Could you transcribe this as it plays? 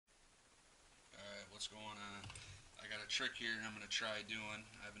what's going on. I got a trick here I'm going to try doing.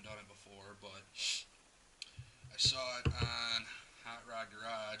 I haven't done it before, but I saw it on Hot Rod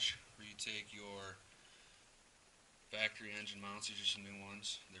Garage, where you take your factory engine mounts. These are some new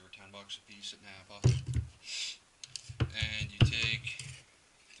ones. They were $10 a piece at Napa. And you take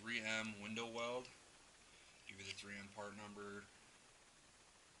 3M window weld. Give you the 3M part number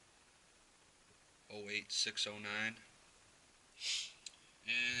 08609.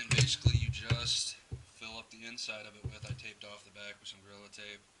 And basically you just fill up the inside of it with, I taped off the back with some Gorilla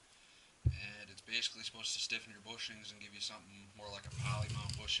Tape. And it's basically supposed to stiffen your bushings and give you something more like a poly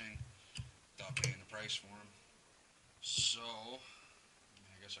mount bushing without paying the price for them. So,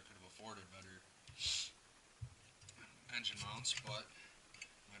 I guess I could have afforded better engine mounts, but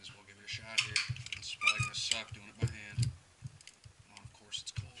might as well give it a shot here. It's probably going to suck doing it by hand. Well, of course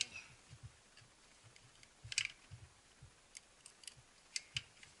it's cold.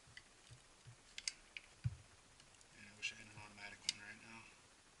 Yeah, I wish I had an automatic one right now.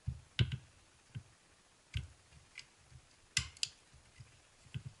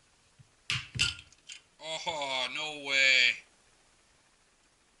 Oh, no way.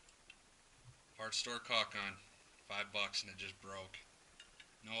 Parts store caulk gun. $5 and it just broke.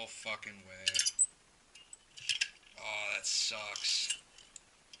 No fucking way. Oh, that sucks.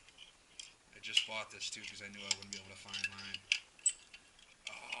 I just bought this too because I knew I wouldn't be able to find mine.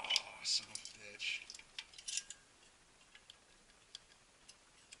 Oh, son of a bitch.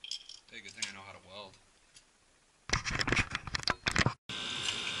 Hey, good thing I know how to weld.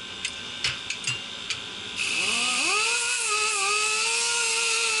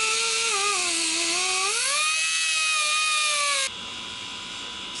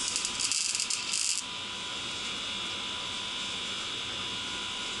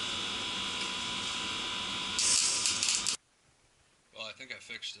 Well, I think I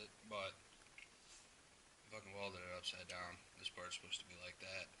fixed it, but I fucking welded it upside down. This part's supposed to be like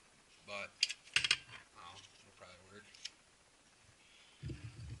that, but oh, it'll probably work.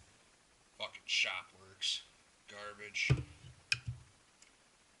 Fucking shop works. Garbage.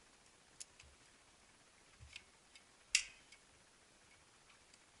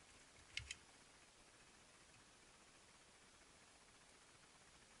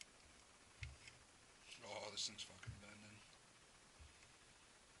 Oh, this thing's fucking bending.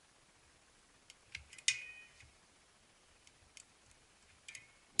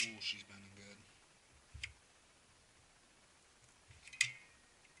 Ooh, she's bending good.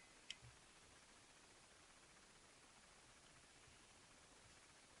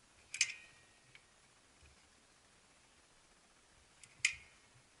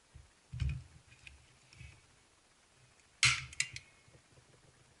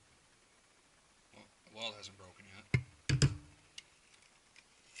 Well, the weld hasn't broken yet. Bend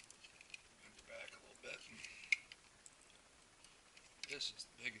it back a little bit. This is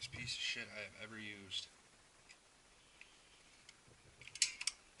the biggest piece of shit I have ever used.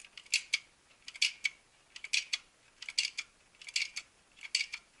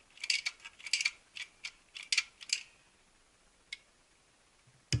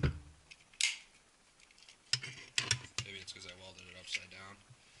 Maybe it's because I welded it upside down.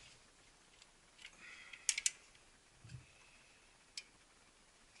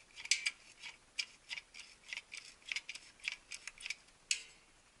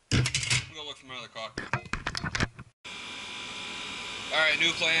 We'll go look for my other caulk gun. Alright,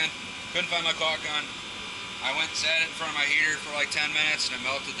 new plan. Couldn't find my caulk gun. I went and sat it in front of my heater for like 10 minutes and it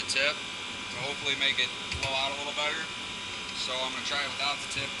melted the tip to hopefully make it blow out a little better. So I'm going to try it without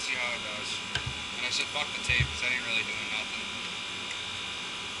the tip and see how it does. And I said fuck the tape because that ain't really doing nothing.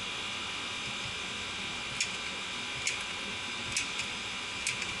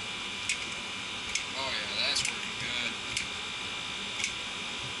 Oh yeah, that's working good.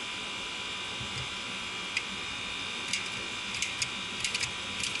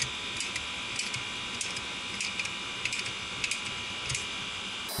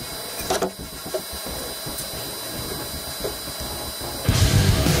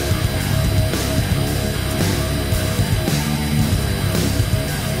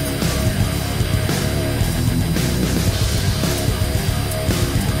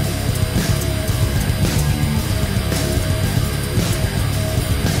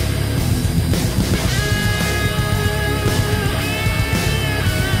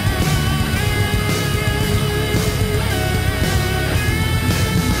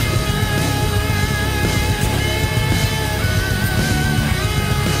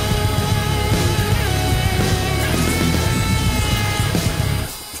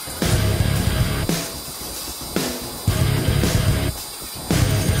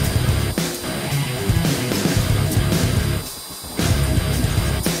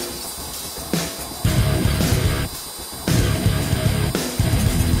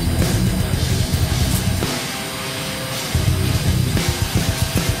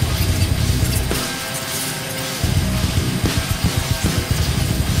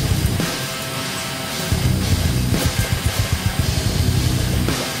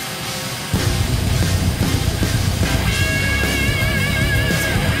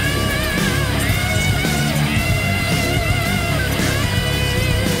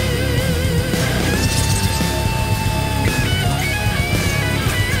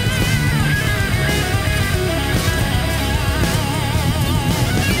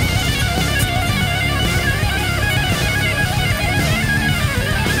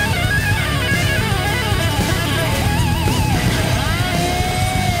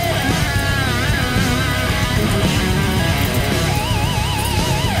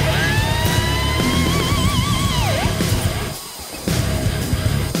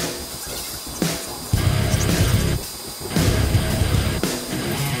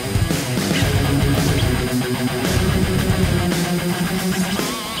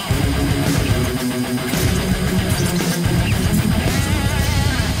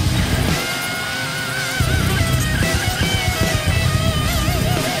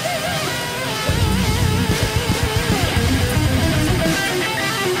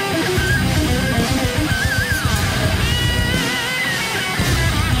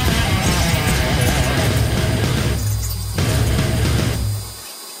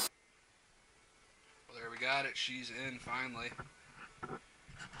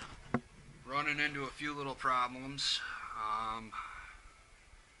 running into a few little problems.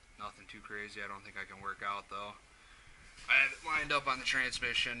 Nothing too crazy. I don't think I can work out though. I have it lined up on the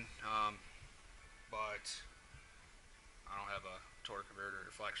transmission, but I don't have a torque converter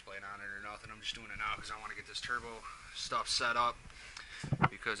or flex plate on it or nothing. I'm just doing it now because I want to get this turbo stuff set up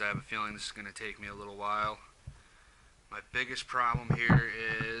because I have a feeling this is going to take me a little while. My biggest problem here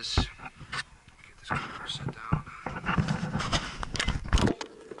is get this camera set down.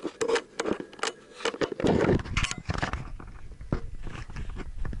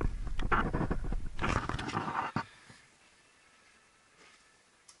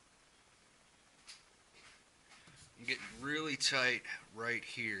 I'm getting really tight right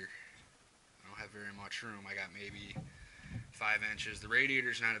here. I don't have very much room. I got maybe 5 inches. The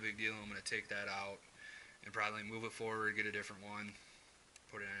radiator's not a big deal. I'm going to take that out and probably move it forward, get a different one,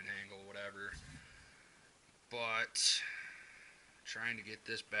 put it at an angle, whatever. But trying to get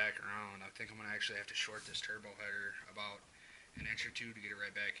this back around, I think I'm going to actually have to short this turbo header about an inch or two to get it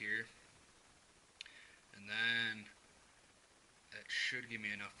right back here. And then that should give me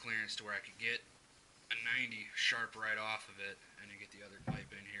enough clearance to where I could get a 90 sharp right off of it and then get the other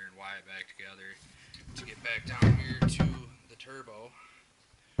pipe in here and wire it back together to get back down here to the turbo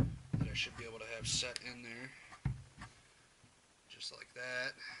that I should be able to have set in there just like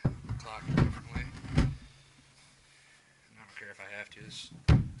that. Clock it differently. And I don't care if I have to.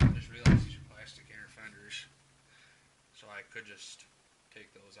 I just realized these are plastic inner fenders, so I could just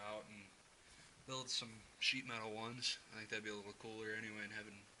take those out and build some sheet metal ones. I think that'd be a little cooler anyway than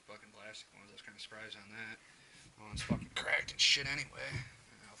having fucking plastic ones. I was kind of surprised on that. That one's fucking cracked and shit anyway.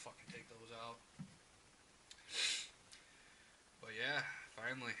 I'll fucking take those out. But yeah,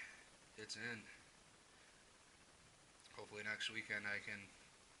 finally, it's in. Hopefully next weekend I can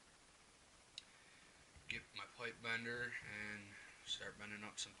get my pipe bender and start bending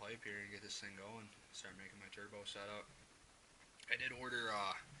up some pipe here and get this thing going. Start making my turbo setup. I did order,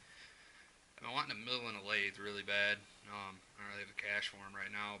 I've been wanting to mill in a lathe really bad. I don't really have the cash for them right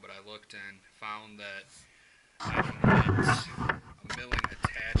now, but I looked and found that I can get a milling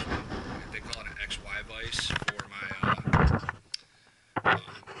attachment. They call it an XY vise for my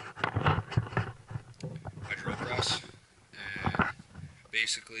my drill press, and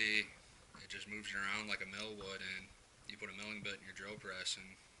basically it just moves it around like a mill would, and you put a milling bit in your drill press, and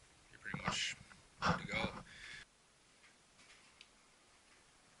you're pretty much good to go.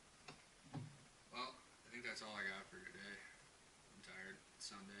 Well, I think that's all I got for today. I'm tired.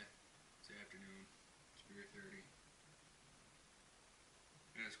 It's Sunday. It's the afternoon. It's beer 30.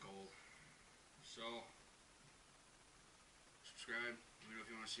 And it's cold. So, subscribe. Let me know if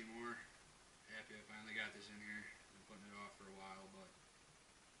you want to see more. Happy I finally got this in here. I've been putting it off for a while, but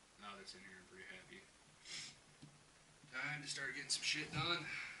now that it's in here, I'm pretty happy. Time to start getting some shit done.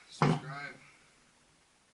 Subscribe.